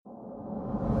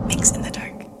Mix in the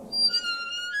Dark.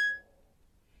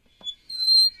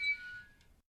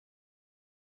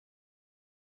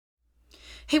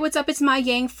 Hey, what's up? It's Mai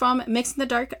Yang from Mix in the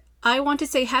Dark. I want to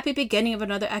say happy beginning of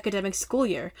another academic school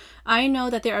year. I know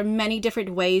that there are many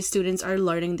different ways students are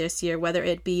learning this year, whether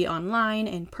it be online,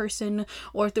 in person,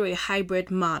 or through a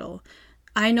hybrid model.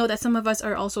 I know that some of us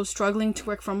are also struggling to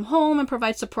work from home and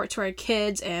provide support to our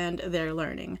kids and their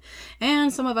learning.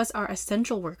 And some of us are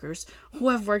essential workers who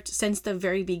have worked since the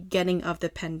very beginning of the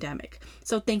pandemic.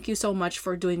 So thank you so much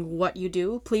for doing what you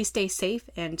do. Please stay safe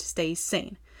and stay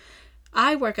sane.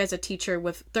 I work as a teacher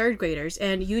with third graders,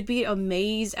 and you'd be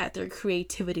amazed at their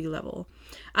creativity level.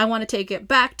 I want to take it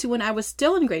back to when I was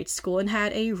still in grade school and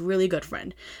had a really good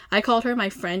friend. I called her my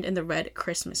friend in the red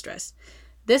Christmas dress.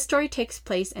 This story takes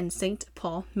place in St.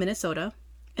 Paul, Minnesota,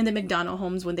 in the McDonough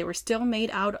homes when they were still made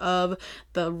out of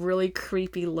the really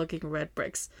creepy looking red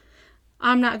bricks.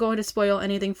 I'm not going to spoil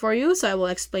anything for you, so I will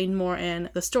explain more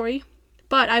in the story,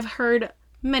 but I've heard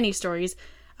many stories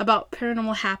about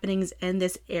paranormal happenings in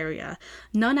this area.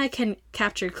 None I can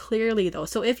capture clearly though.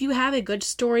 So if you have a good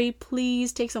story,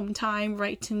 please take some time,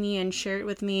 write to me and share it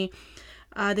with me.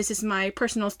 This is my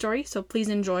personal story, so please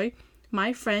enjoy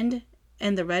My Friend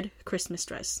in the Red Christmas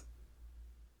Dress.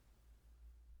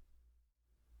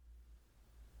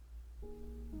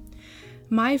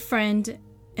 My Friend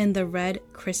in the Red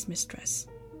Christmas Dress.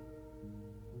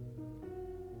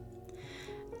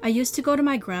 I used to go to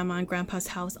my grandma and grandpa's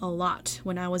house a lot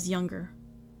when I was younger.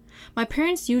 My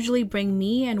parents usually bring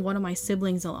me and one of my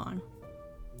siblings along.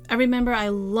 I remember I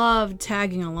loved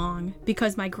tagging along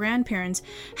because my grandparents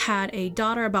had a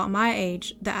daughter about my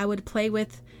age that I would play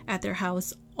with at their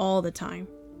house all the time.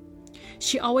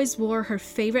 She always wore her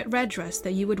favorite red dress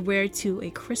that you would wear to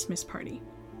a Christmas party.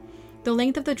 The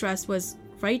length of the dress was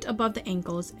right above the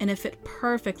ankles and it fit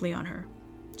perfectly on her.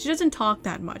 She doesn't talk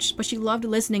that much, but she loved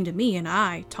listening to me and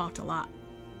I talked a lot.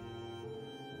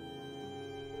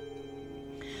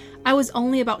 I was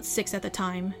only about 6 at the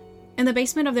time. In the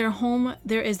basement of their home,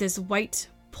 there is this white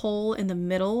pole in the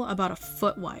middle about a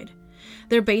foot wide.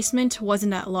 Their basement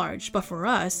wasn't that large, but for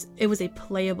us, it was a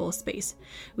playable space.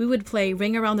 We would play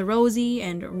Ring Around the Rosie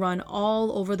and run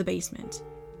all over the basement.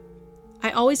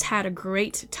 I always had a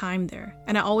great time there,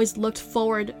 and I always looked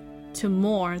forward to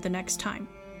more the next time.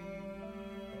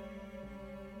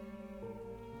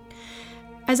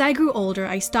 As I grew older,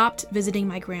 I stopped visiting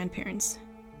my grandparents.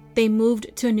 They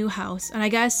moved to a new house, and I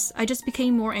guess I just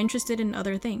became more interested in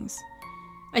other things.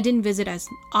 I didn't visit as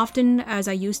often as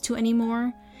I used to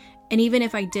anymore, and even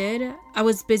if I did, I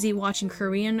was busy watching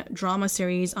Korean drama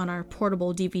series on our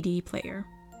portable DVD player.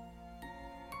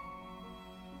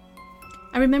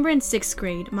 I remember in 6th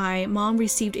grade, my mom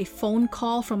received a phone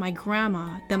call from my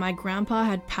grandma that my grandpa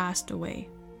had passed away.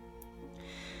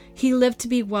 He lived to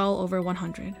be well over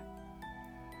 100.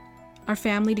 Our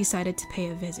family decided to pay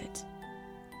a visit.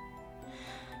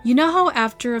 You know how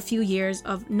after a few years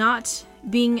of not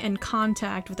being in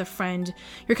contact with a friend,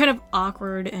 you're kind of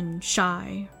awkward and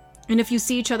shy, and if you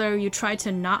see each other, you try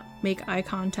to not make eye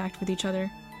contact with each other?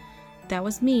 That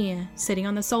was me, sitting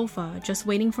on the sofa, just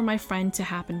waiting for my friend to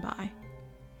happen by.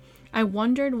 I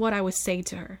wondered what I would say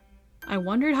to her. I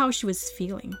wondered how she was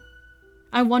feeling.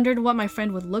 I wondered what my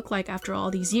friend would look like after all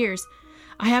these years.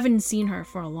 I haven't seen her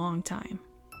for a long time.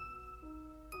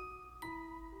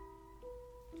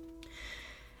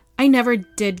 I never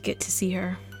did get to see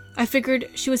her. I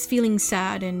figured she was feeling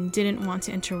sad and didn't want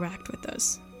to interact with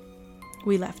us.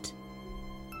 We left.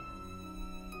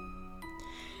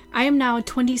 I am now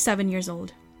 27 years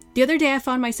old. The other day I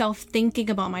found myself thinking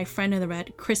about my friend in the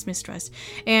red Christmas dress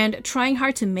and trying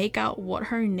hard to make out what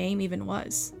her name even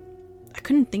was. I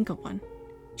couldn't think of one.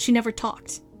 She never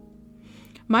talked.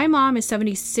 My mom is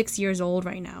 76 years old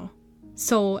right now.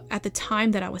 So at the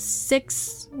time that I was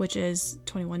 6, which is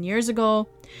 21 years ago,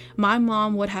 my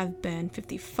mom would have been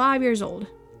 55 years old.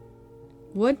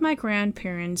 Would my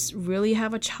grandparents really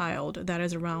have a child that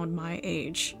is around my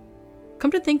age?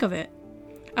 Come to think of it,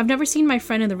 I've never seen my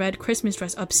friend in the red Christmas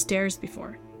dress upstairs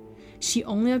before. She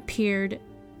only appeared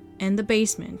in the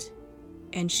basement,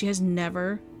 and she has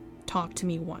never talked to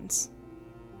me once.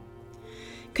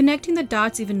 Connecting the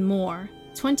dots even more,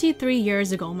 23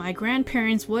 years ago, my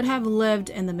grandparents would have lived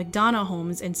in the McDonough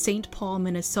homes in St. Paul,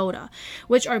 Minnesota,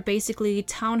 which are basically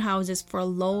townhouses for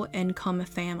low-income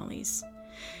families.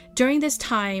 During this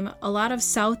time, a lot of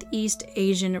Southeast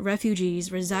Asian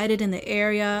refugees resided in the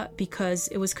area because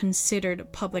it was considered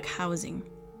public housing.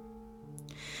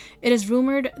 It is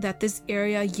rumored that this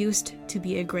area used to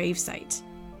be a gravesite.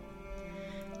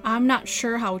 I'm not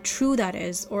sure how true that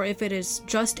is, or if it is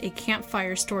just a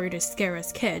campfire story to scare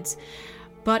us kids,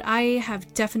 but I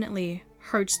have definitely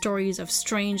heard stories of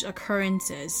strange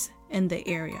occurrences in the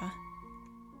area.